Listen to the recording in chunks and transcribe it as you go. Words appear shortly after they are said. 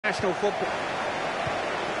international football.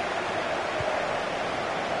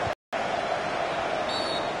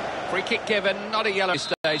 Free kick given, not a yellow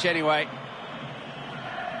stage anyway.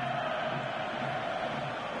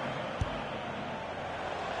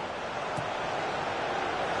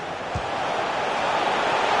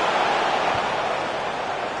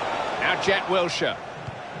 Now Jet Wilshere.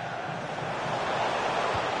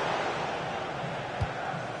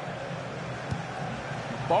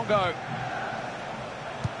 Bongo.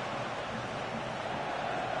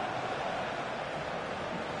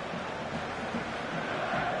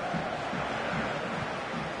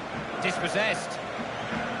 Dispossessed.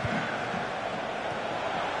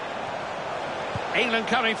 England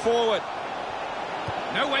coming forward.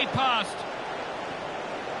 No way past.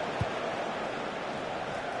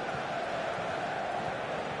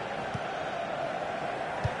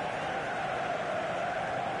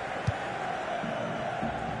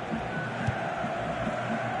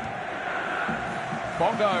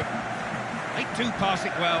 Bongo. They do pass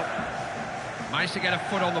it well. Managed to get a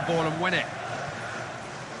foot on the ball and win it.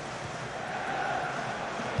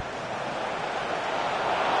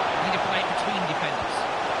 Need to play it between defenders.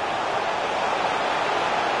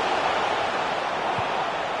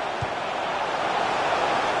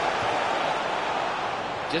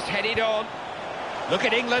 Just headed on. Look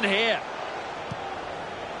at England here.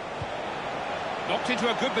 Knocked into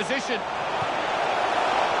a good position.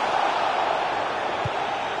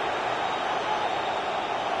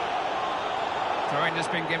 Throwing has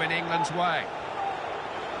been given England's way.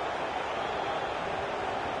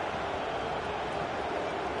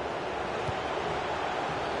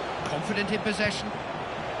 Confident in possession.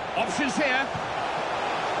 Options here.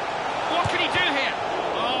 What can he do here?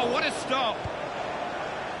 Oh, what a stop.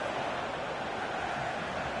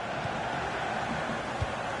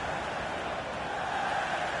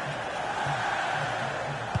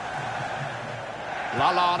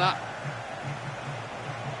 Lallana.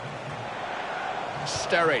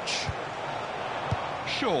 Sturridge.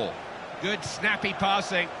 Shaw. Good snappy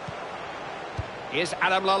passing. Here's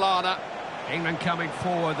Adam Lallana. England coming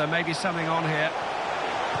forward. There may be something on here.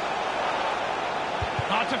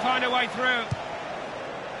 Hard to find a way through.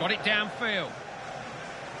 Got it downfield.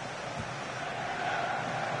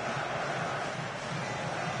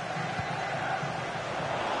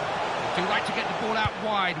 Do like to get the ball out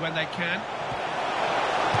wide when they can.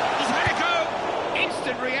 He's had a go.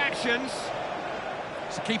 Instant reactions.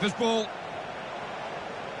 It's the keeper's ball.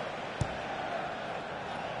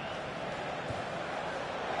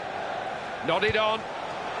 Nodded on.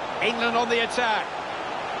 England on the attack.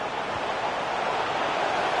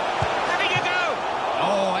 Having a go.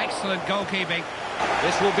 Oh, excellent goalkeeping.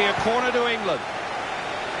 This will be a corner to England.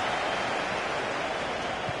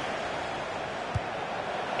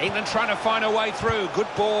 England trying to find a way through. Good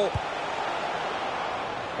ball.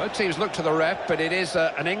 Both teams look to the ref, but it is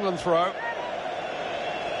an England throw.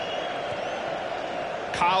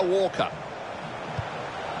 Kyle Walker.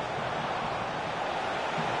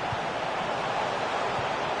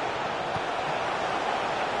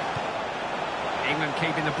 England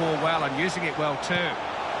keeping the ball well and using it well too.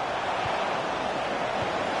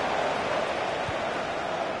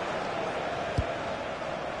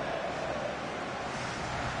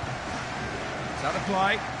 Is that a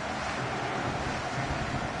play?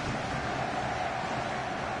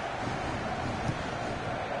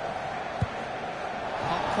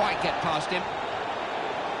 Can't quite get past him.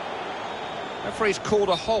 Referee's called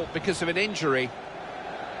a halt because of an injury.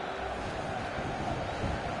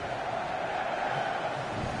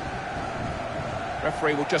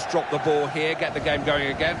 Referee will just drop the ball here, get the game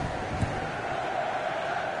going again.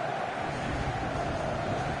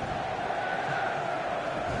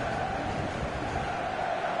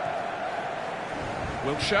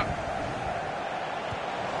 Wilshere.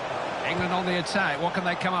 England on the attack. What can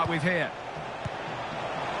they come up with here?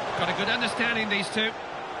 Got a good understanding, these two.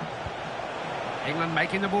 England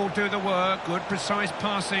making the ball do the work. Good, precise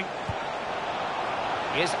passing.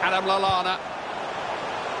 Here's Adam Lallana.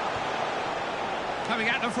 Coming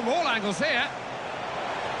at them from all angles here.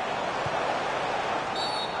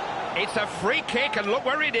 It's a free kick, and look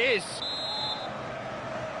where it is.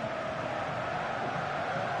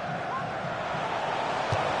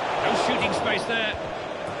 No shooting space there.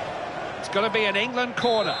 It's going to be an England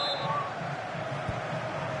corner.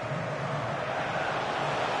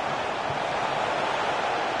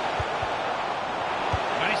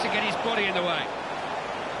 Managed to get his body in the way.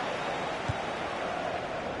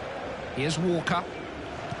 Here's Walker.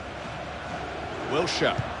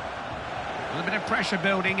 Wilshere. A little bit of pressure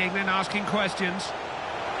building, England asking questions.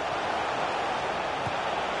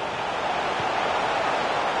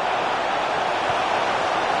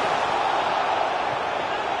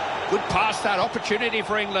 Good pass, that opportunity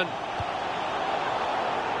for England.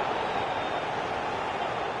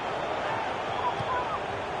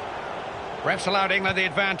 Refs allowed England the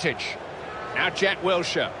advantage. Now Jet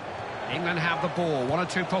Wilshere. England have the ball. One or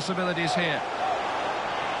two possibilities here.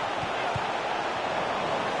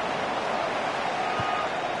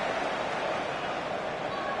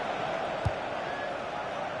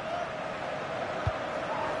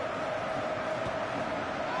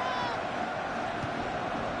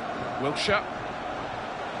 Wilshere.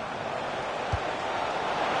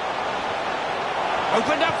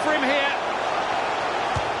 Opened up for him here.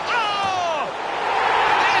 Oh!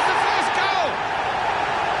 There's the first goal!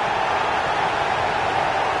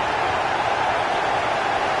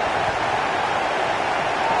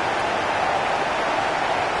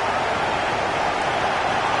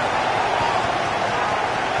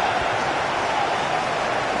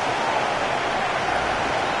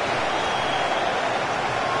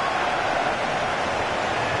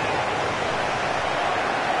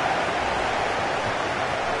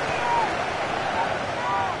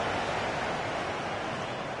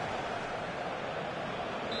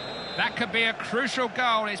 That could be a crucial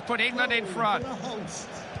goal. It's put England in front. For the host,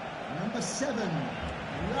 number 7,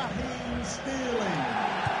 Raheem Sterling.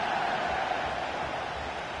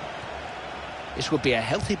 This would be a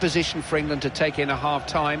healthy position for England to take in a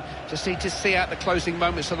half-time. Just need to see out the closing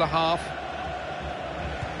moments of the half.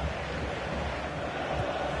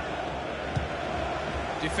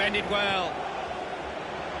 Defended well.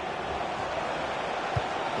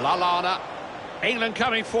 Lallana. England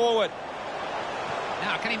coming forward.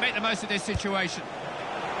 Now, can he make the most of this situation?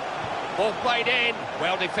 Ball played in.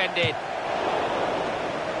 Well defended.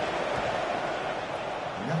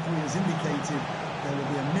 The referee has indicated there will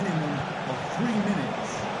be a minimum of 3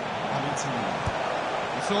 minutes added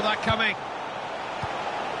time. You saw that coming.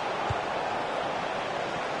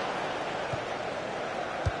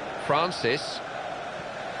 Francis.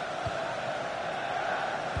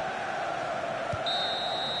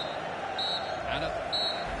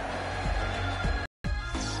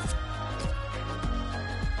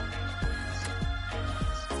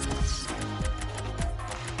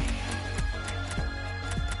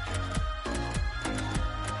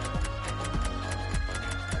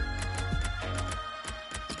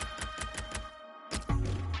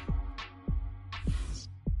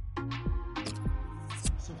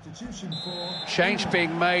 Substitution for Change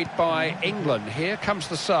being made by England. Here comes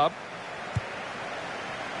the sub.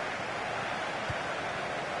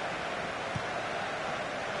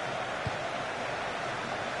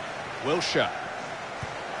 Wilshere.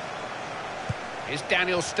 Here's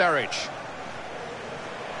Daniel Sturridge.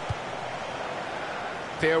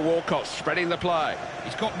 Theo Walcott spreading the play.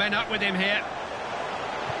 He's got men up with him here.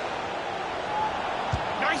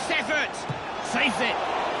 Nice effort. Saves it.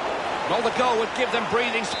 Well, the goal would give them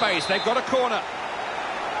breathing space. They've got a corner.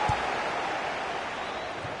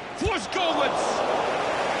 Force goalwards.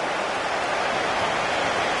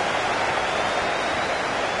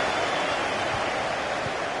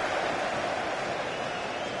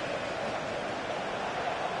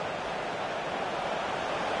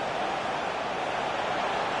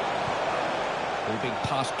 All being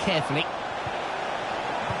passed carefully.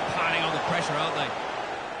 Piling on the pressure, aren't they?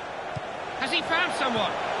 Has he found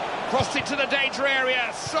someone? Crossed it to the danger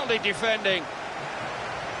area. Solid defending.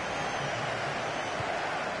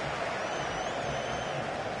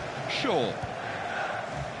 Shaw.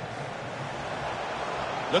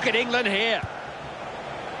 Look at England here.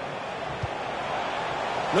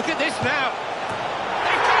 Look at this now.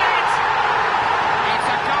 They've got it! It's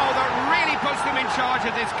a goal that really puts them in charge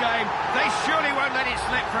of this game. They surely won't let it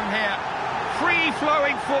slip from here.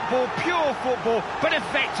 Free-flowing football, pure football, but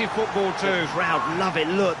effective football too. The crowd love it.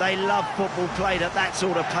 Look, they love football played at that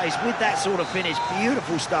sort of pace, with that sort of finish.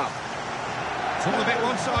 Beautiful stuff. It's all a bit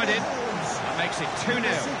one-sided. That makes it 2-0.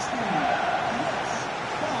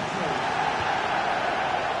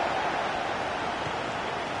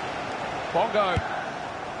 Bongo.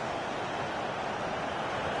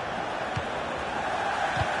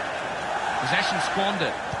 Possession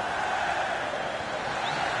squandered.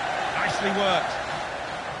 Nicely worked.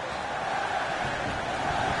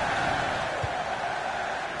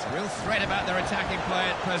 It's a real threat about their attacking play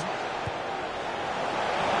at present.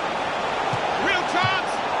 Real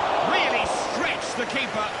chance! Really stretched the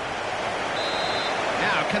keeper.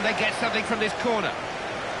 Now, can they get something from this corner?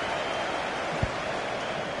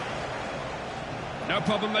 No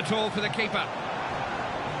problem at all for the keeper.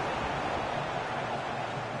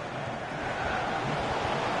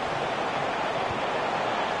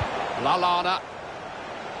 Lallana.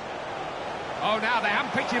 Oh, now they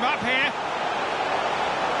haven't picked him up here.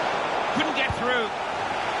 Couldn't get through.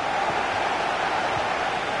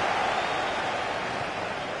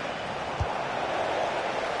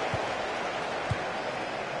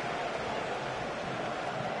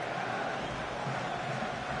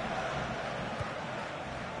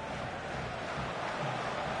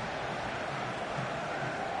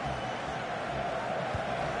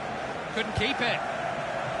 Couldn't keep it.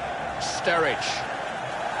 Sturridge.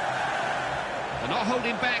 They're not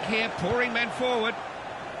holding back here, pouring men forward.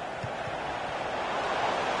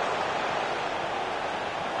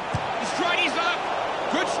 He's tried his luck.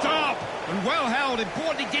 Good stop. And well held.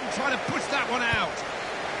 Important he didn't try to push that one out.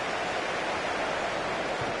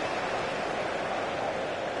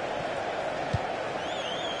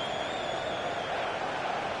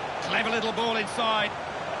 Clever little ball inside.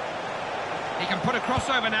 He can put a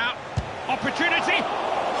crossover now. Opportunity!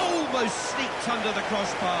 Almost sneaked under the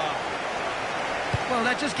crossbar. Well,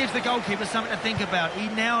 that just gives the goalkeeper something to think about. He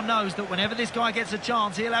now knows that whenever this guy gets a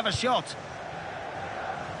chance, he'll have a shot.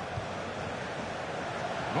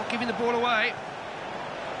 Not giving the ball away.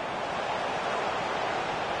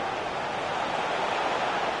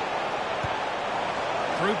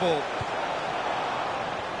 Through ball.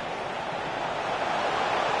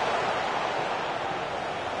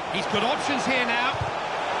 He's got options here now.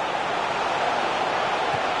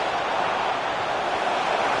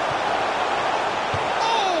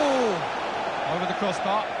 Oh! Over the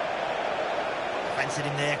crossbar. Fancied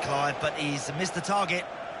him there, Clive, but he's missed the target.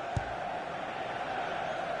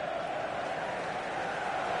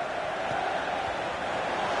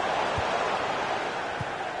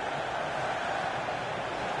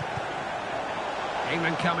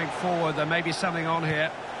 England coming forward. There may be something on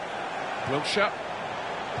here. Wiltshire.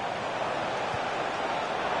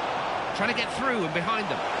 Trying to get through and behind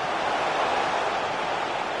them.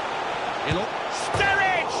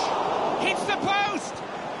 Sturridge! Hits the post!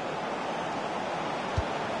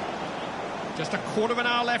 Just a quarter of an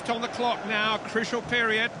hour left on the clock now, crucial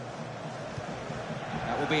period.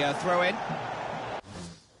 That will be a throw-in.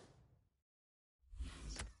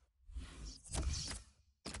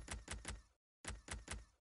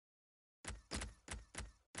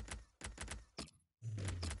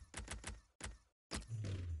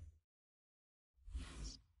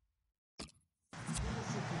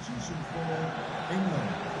 For England,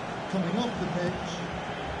 coming off the pitch,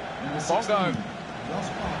 number 16, Bongo. Ross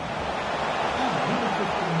Park, and number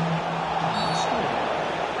 15, score.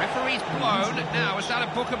 Referee's blown. Now, is that a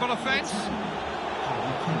bookable offence?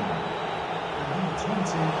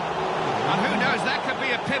 And who knows, that could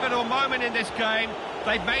be a pivotal moment in this game.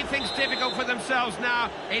 They've made things difficult for themselves now.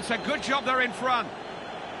 It's a good job they're in front.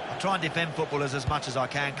 I try and defend footballers as much as I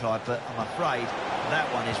can, Clive, but I'm afraid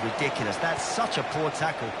that one is ridiculous. That's such a poor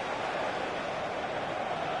tackle.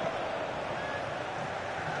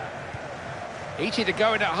 Easy to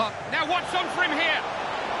go in at half. Now what's on for him here?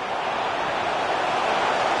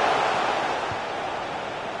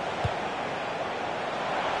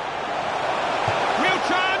 Real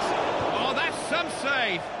chance! Oh, that's some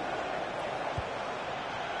save.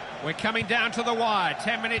 We're coming down to the wire.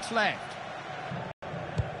 10 minutes left.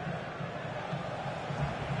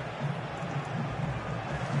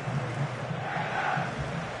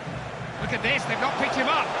 Look at this, they've not picked him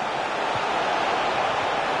up.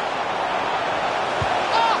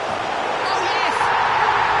 Oh, yes!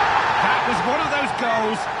 That was one of those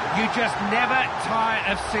goals you just never tire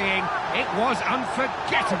of seeing. It was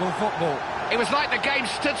unforgettable football. It was like the game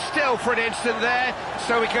stood still for an instant there,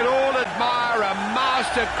 so we can all admire a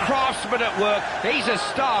master craftsman at work. He's a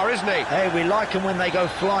star, isn't he? Hey, we like them when they go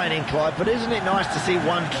flying in, Clive, but isn't it nice to see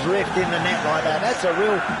one drift in the net like that? That's a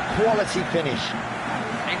real quality finish.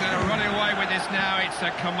 England are running away with this now. It's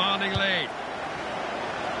a commanding lead.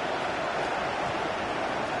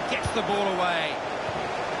 Gets the ball away.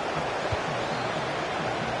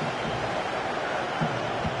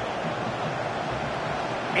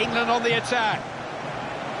 England on the attack.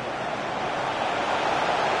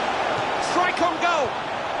 Strike on goal.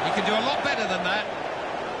 You can do a lot better than that.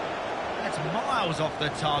 That's miles off the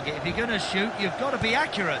target. If you're going to shoot, you've got to be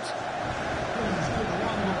accurate. Please give a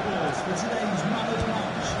round of applause for today's man of the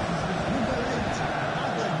match, number 8,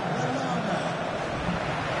 Adam Lallana.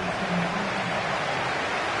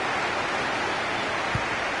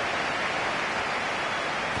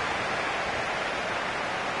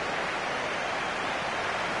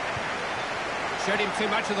 Showed him too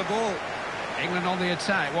much of the ball. England on the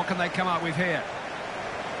attack. What can they come up with here?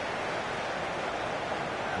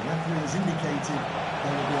 The referee has indicated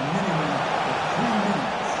there will be a minimum of 3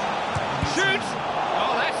 minutes. Shoots!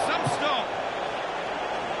 Oh, that's some stop.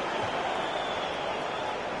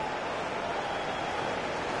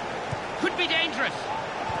 could be dangerous.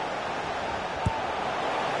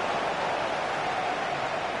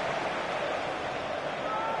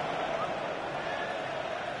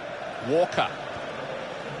 Walker.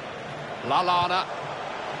 Lallana.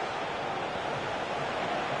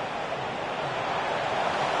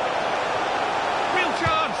 Real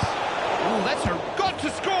chance. Oh, that's got to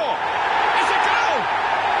score. It's a goal.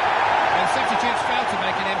 When substitutes fail to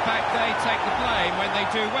make an impact, they take the blame. When they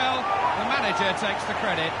do well, the manager takes the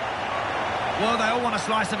credit. Well, they all want a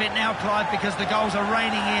slice of it now, Clive, because the goals are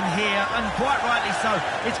raining in here, and quite rightly so.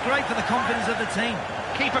 It's great for the confidence of the team.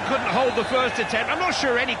 Keeper couldn't hold the first attempt. I'm not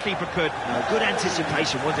sure any keeper could. No, good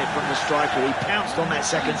anticipation, wasn't it, from the striker? He pounced on that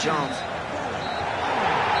second chance.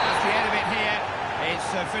 That's the end of it here. It's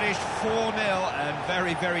finished 4-0, and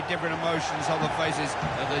very, very different emotions on the faces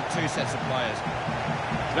of the two sets of players.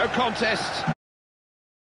 No contest.